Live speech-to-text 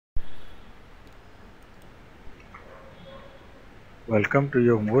Welcome to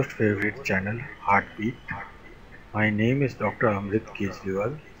your most favorite channel, Heartbeat. My name is Dr.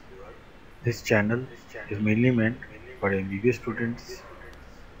 Najeeblectures. This channel is mainly meant for MBBS students,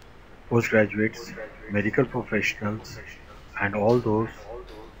 postgraduates, medical professionals, and all those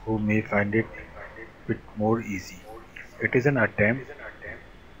who may find it a bit more easy. It is an attempt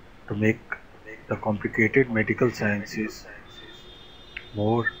to make the complicated medical sciences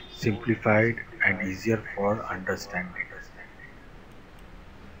more simplified and easier for understanding.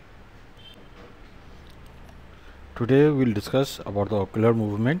 Today we'll discuss about the ocular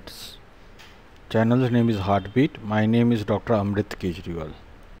movements. Channel's name is Heartbeat. My name is Dr. Najeeblectures.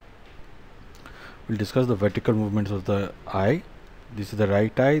 We'll discuss the vertical movements of the eye. This is the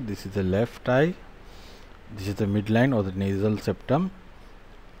right eye, this is the left eye, this is the midline or the nasal septum,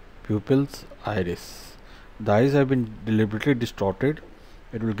 pupils, iris. The eyes have been deliberately distorted.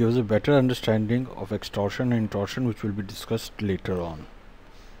 It will give us a better understanding of extorsion and intorsion, which will be discussed later on.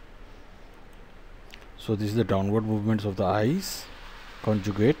 So this is the downward movements of the eyes,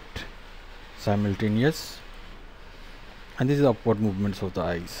 conjugate, simultaneous, and this is the upward movements of the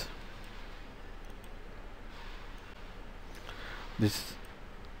eyes. This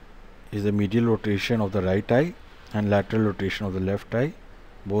is the medial rotation of the right eye and lateral rotation of the left eye,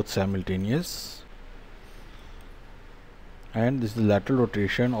 both simultaneous. And this is the lateral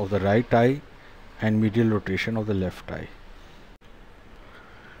rotation of the right eye and medial rotation of the left eye.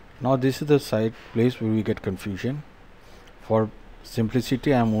 Now this is the place where we get confusion. For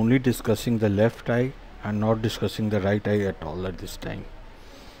simplicity, I am only discussing the left eye and not discussing the right eye at all at this time.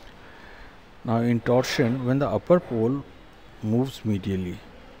 Now intorsion, when the upper pole moves medially,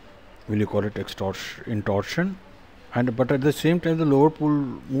 will you call it intorsion? But at the same time the lower pole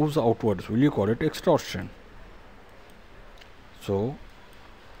moves outwards, will you call it extorsion? So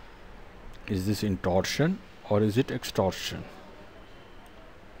is this intorsion or is it extorsion?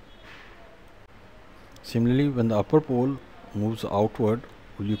 Similarly, when the upper pole moves outward,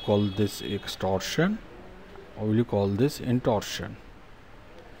 will you call this extorsion or will you call this intorsion?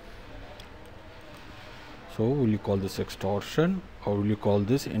 So will you call this extorsion or will you call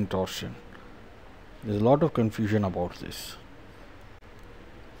this intorsion? There is a lot of confusion about this.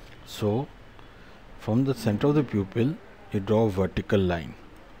 So from the center of the pupil, you draw a vertical line,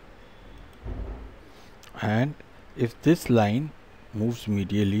 and if this line moves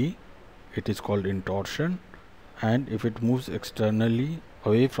medially, it is called intorsion, and if it moves externally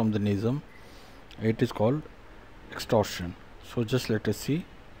away from the nasum, it is called extorsion. So just let us see.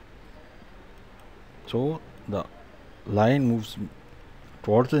 So the line moves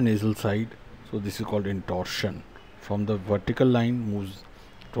towards the nasal side, so this is called intorsion. From the vertical line moves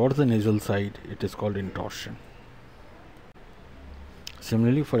towards the nasal side, it is called intorsion.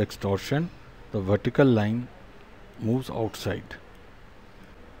 Similarly, for extorsion, the vertical line moves outside,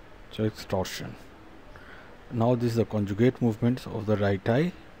 so extorsion. Now this is the conjugate movements of the right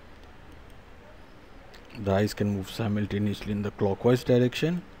eye. The eyes can move simultaneously in the clockwise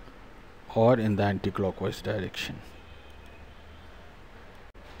direction or in the anti-clockwise direction.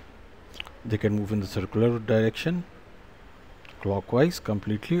 They can move in the circular direction, clockwise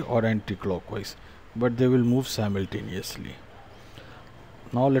completely or anti-clockwise, but they will move simultaneously.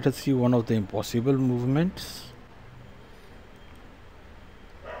 Now let us see one of the impossible movements.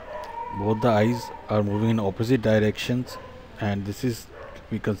 Both the eyes are moving in opposite directions, and this is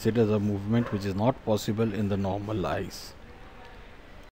we consider the movement which is not possible in the normal eyes.